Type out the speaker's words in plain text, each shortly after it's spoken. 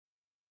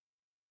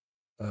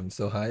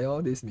So hi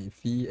all, this is me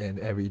Fee and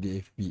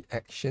everyday Fee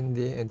Action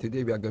Day, and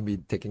today we are going to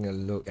be taking a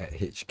look at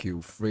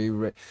HQ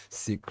favorite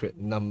secret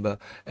number,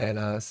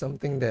 and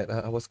something that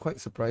I was quite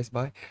surprised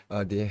by.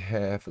 They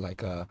have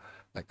like a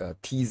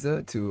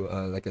teaser to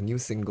like a new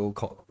single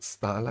called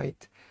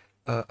Starlight.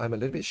 I'm a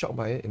little bit shocked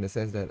by it in the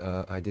sense that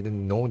I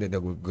didn't know that they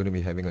were going to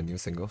be having a new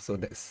single, so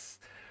that's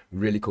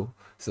really cool.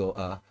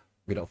 So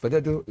without further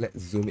ado, let's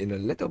zoom in a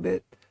little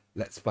bit.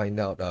 Let's find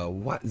out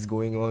what's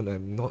going on.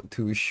 I'm not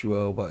too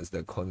sure what's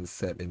the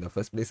concept in the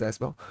first place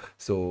as well.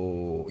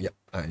 So yeah,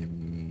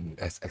 I'm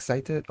as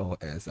excited or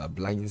as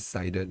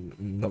blindsided,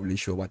 not really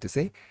sure what to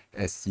say.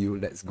 As you,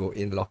 let's go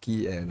in,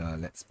 Locky,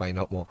 and let's find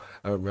out more.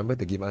 Remember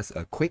to give us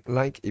a quick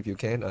like if you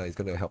can. It's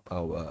going to help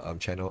our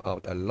channel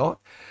out a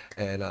lot.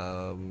 And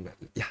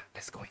yeah,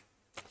 let's go in.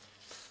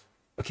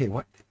 Okay,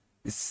 what?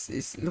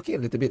 It's looking a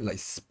little bit like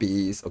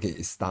space. Okay,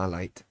 it's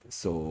Starlight,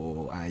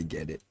 so I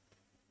get it.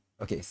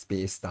 Okay,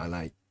 space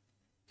Starlight.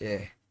 Yeah.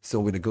 So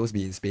will the ghosts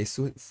be in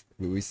spacesuits?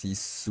 Will we see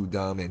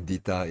Sudam and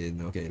Dita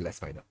in? Okay, let's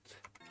find out.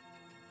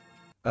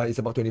 It's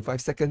about 25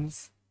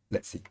 seconds.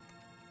 Let's see.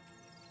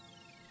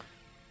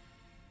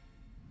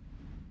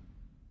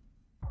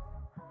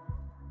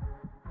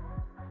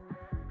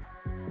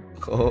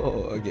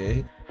 Oh,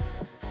 okay.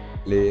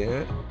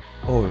 Layer.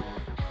 Oh,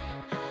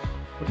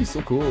 this is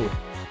so cool.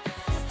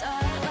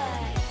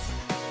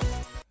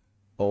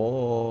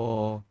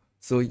 Oh,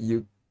 so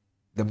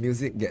the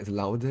music gets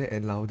louder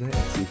and louder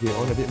as you hear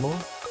on a bit more.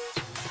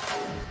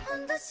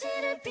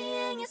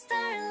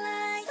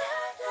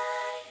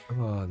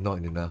 Oh, not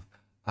enough.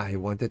 I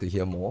wanted to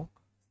hear more.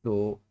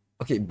 So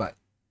okay, but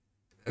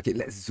okay,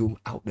 let's zoom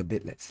out a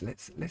bit. Let's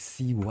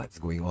see what's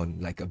going on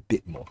like a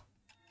bit more.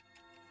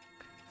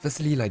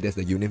 Firstly, like there's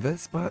the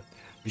universe part,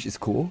 which is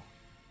cool.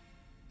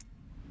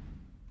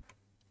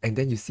 And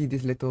then you see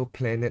this little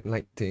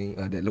planet-like thing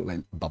that look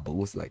like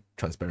bubbles, like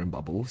transparent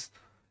bubbles.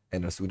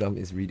 And Sudam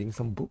is reading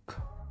some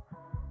book.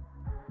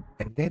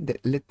 And then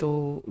that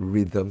little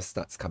rhythm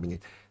starts coming in.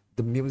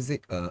 The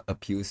music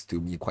appeals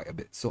to me quite a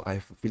bit. So I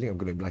have a feeling I'm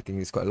going to be liking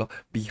this quite a lot.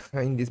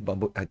 Behind this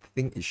bubble, I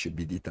think it should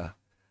be Dita.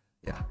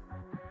 Yeah.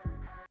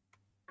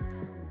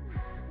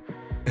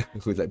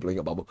 Who's like blowing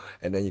a bubble.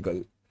 And then you got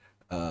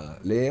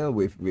Leia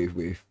with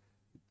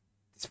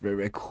this very,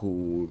 very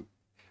cool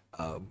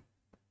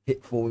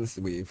headphones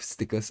with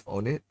stickers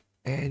on it.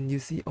 And you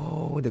see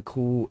all the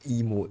cool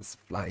emotes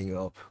flying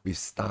out with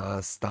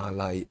stars,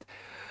 starlight.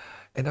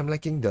 And I'm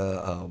liking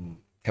the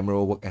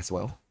camera work as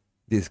well.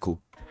 This is cool.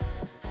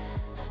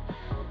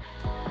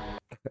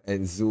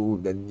 And Zoo,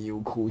 the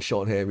new cool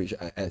short hair, which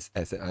as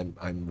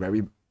I'm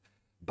very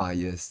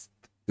biased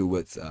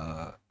towards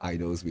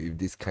idols with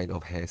this kind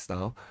of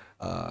hairstyle.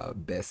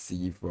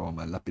 Bessie from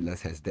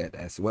Lapillus has that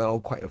as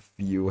well. Quite a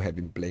few have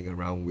been playing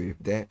around with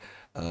that.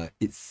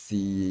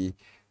 Itzy,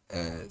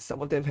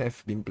 some of them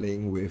have been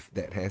playing with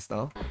that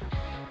hairstyle.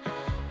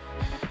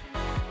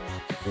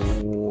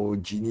 Oh,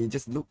 Genie,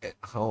 just look at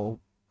how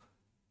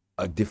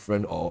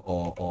different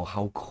or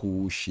how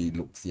cool she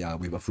looks, yeah,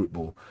 with a fruit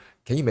bowl.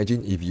 Can you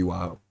imagine if you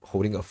are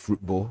holding a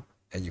fruit bowl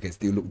and you can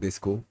still look this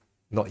cool?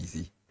 Not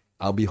easy.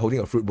 I'll be holding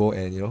a fruit bowl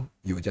and you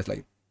will just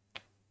like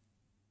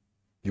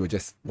you will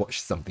just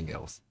watch something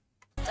else.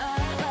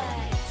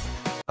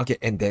 Okay,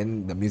 and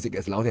then the music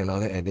gets louder and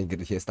louder, and then you get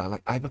to hear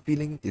Starlight. I have a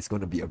feeling it's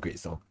going to be a great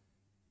song.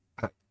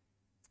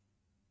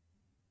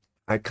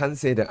 I can't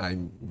say that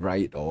I'm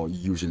right or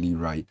usually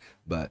right,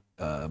 but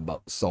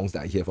about songs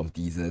that I hear from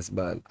teasers,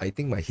 but I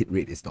think my hit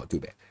rate is not too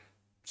bad.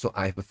 So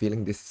I have a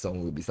feeling this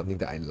song will be something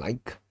that I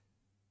like.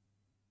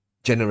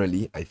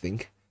 Generally, I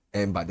think.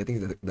 And but the thing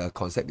is that the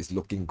concept is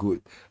looking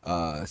good.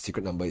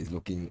 Secret Number is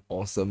looking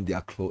awesome.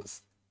 Their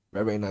clothes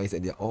very, very nice,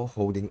 and they're all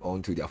holding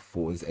on to their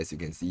phones, as you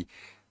can see,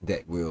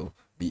 that will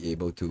be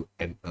able to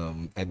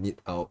emit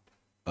out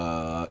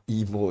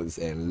emotes,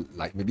 and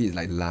like maybe it's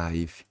like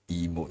live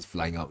emotes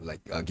flying out,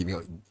 like giving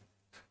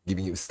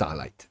you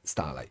starlight.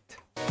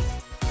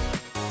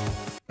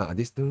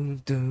 This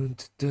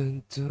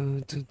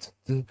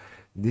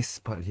this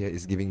part here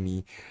is giving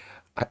me,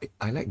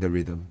 I like the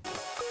rhythm.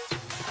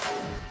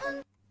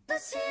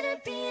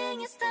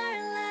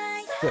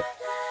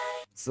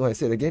 So I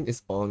said again,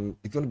 it's going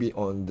to be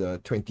on the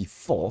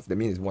 24th. That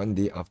means it's one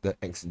day after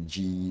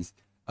XG's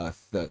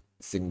third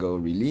single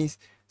release.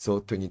 So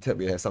 23rd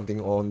we have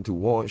something on to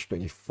watch.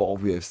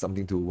 24th we have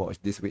something to watch.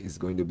 This week is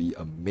going to be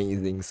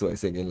amazing. So I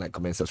say again, like,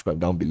 comment,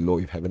 subscribe down below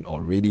if you haven't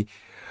already.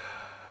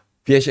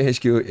 FieAction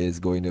HQ is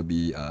going to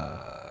be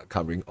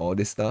covering all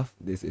this stuff.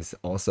 This is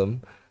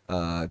awesome.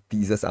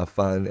 Teasers are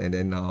fun, and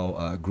then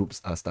now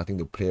groups are starting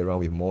to play around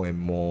with more and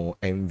more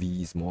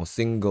MVs, more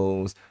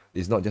singles.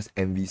 It's not just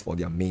MVs for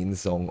their main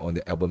song on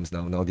the albums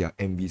now. Now there are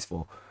MVs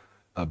for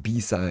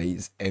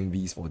B-sides,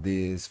 MVs for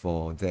this,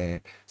 for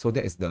that. So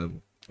that is the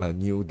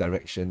new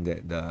direction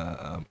that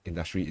the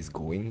industry is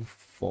going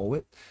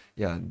forward.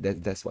 Yeah,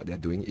 that's what they're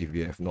doing if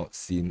you have not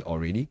seen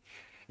already.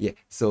 Yeah,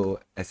 so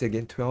I say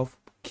again, 12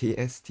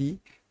 KST,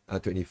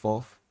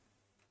 24th,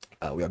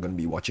 we are going to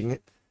be watching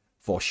it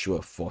for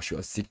sure.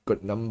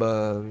 Secret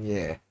Number,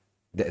 yeah,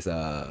 that's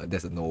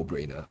a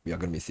no-brainer. We are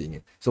gonna be seeing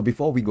it. So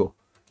before we go,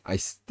 I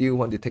still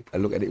want to take a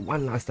look at it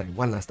one last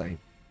time.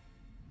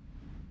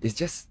 It's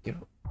just, you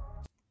know,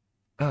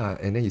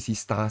 and then you see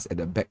stars at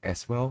the back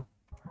as well.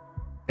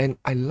 And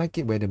I like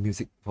it where the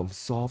music from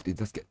soft, it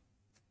just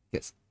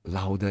gets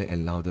louder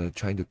and louder,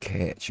 trying to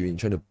catch you in,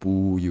 trying to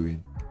pull you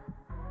in.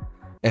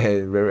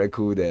 And very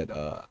cool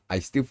that I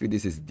still feel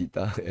this is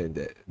Dita, and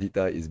that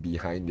Dita is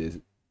behind this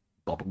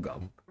bubble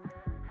gum.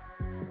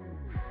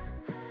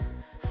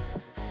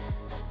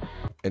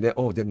 And then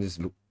all of them just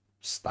look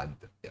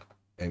stunned. Yeah.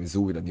 And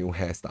Zoo with a new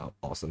hairstyle,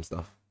 awesome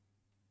stuff.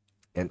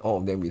 And all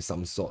of them with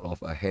some sort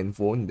of a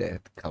handphone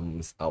that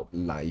comes out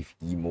live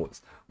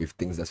emotes with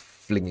things just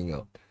flinging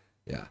out.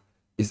 Yeah.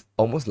 It's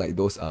almost like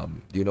those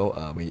you know,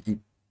 when you eat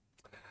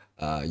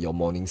your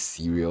morning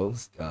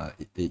cereals,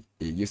 it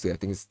used to have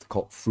things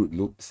called Fruit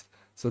Loops.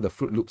 So the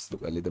Fruit Loops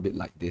look a little bit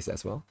like this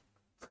as well.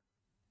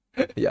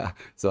 Yeah,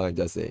 so I'm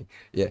just saying.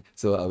 Yeah,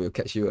 so I will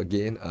catch you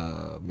again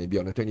maybe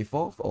on the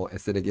 24th, or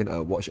as said again,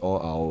 watch all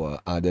our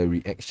other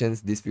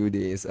reactions these few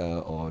days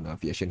on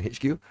FieAction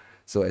HQ.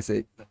 So I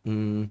say,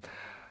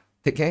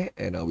 take care,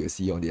 and I will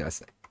see you on the other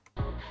side.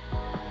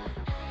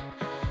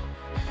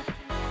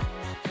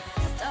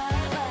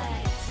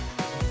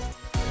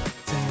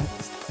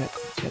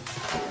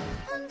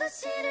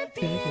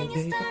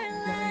 Starlight.